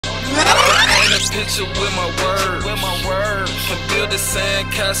a picture with my words. Can build a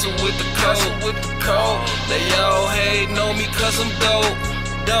sandcastle with the code. They all hating on me cause I'm dope.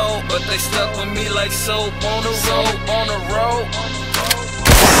 But they stuck with me like soap on the road.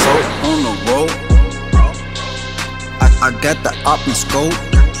 Soap on the road. I got the op and scope.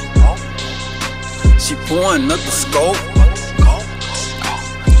 She pouring up the scope.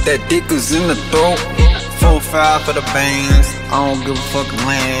 That dick is in the throat. 4-5 for the bands. I don't give a fucking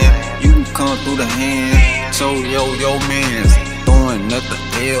land. You can come through the hand. So yo mans throwing up the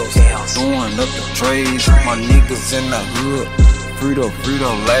L's, throwing up the trays. My niggas in the hood. Frito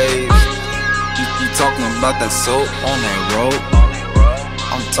Lays. You talking about that soap on that road?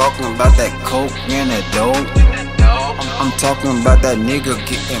 I'm talking about that coke and that dope. I'm talking about that nigga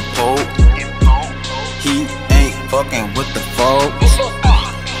getting poked. He ain't fucking with the folks.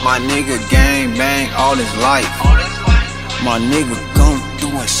 My nigga gang bang all his life. My nigga come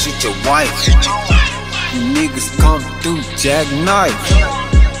through and shoot your wife. You niggas come through jackknife.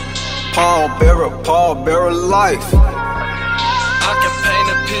 Paul Bearer life. I can paint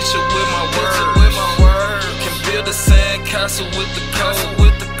a picture with my words. Can build a sandcastle with the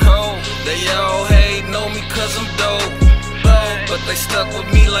code. They all hating on me cause I'm dope. But they stuck with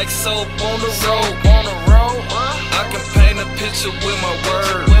me like soap on the road. I can paint a picture with my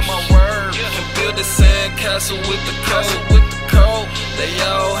words. Can build a sandcastle with the code. They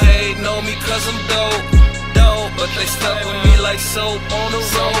all hating on me cause I'm dope. But they stuck with me like soap on the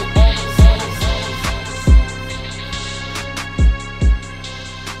road.